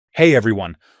Hey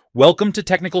everyone, welcome to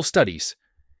Technical Studies.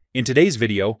 In today's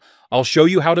video, I'll show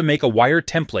you how to make a wire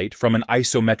template from an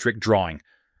isometric drawing.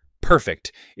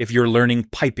 Perfect if you're learning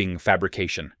piping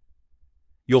fabrication.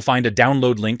 You'll find a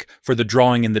download link for the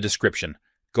drawing in the description.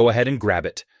 Go ahead and grab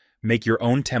it, make your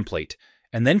own template,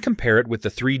 and then compare it with the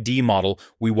 3D model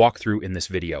we walk through in this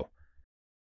video.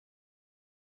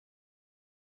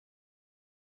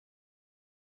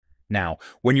 Now,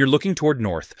 when you're looking toward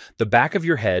north, the back of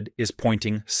your head is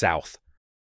pointing south.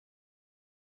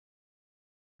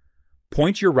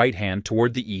 Point your right hand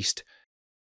toward the east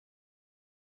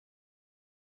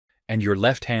and your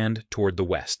left hand toward the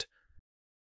west.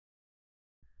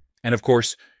 And of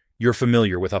course, you're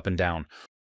familiar with up and down.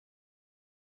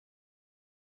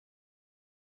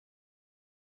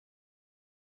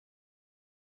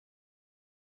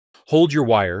 Hold your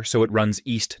wire so it runs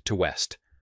east to west.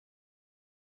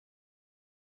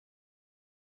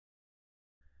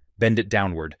 Bend it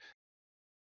downward.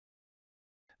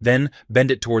 Then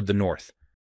bend it toward the north.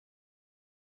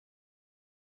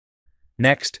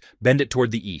 Next, bend it toward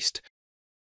the east.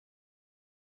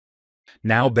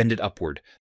 Now bend it upward.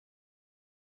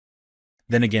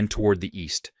 Then again toward the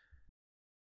east.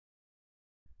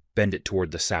 Bend it toward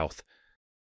the south.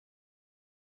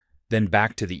 Then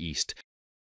back to the east.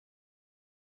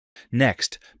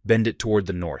 Next, bend it toward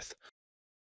the north.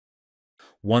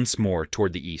 Once more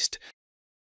toward the east.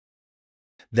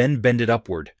 Then bend it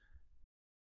upward.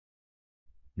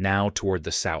 Now toward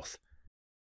the south.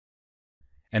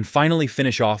 And finally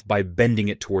finish off by bending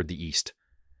it toward the east.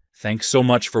 Thanks so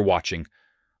much for watching.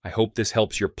 I hope this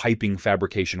helps your piping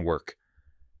fabrication work.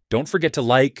 Don't forget to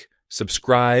like,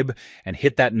 subscribe, and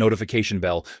hit that notification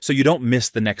bell so you don't miss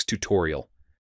the next tutorial.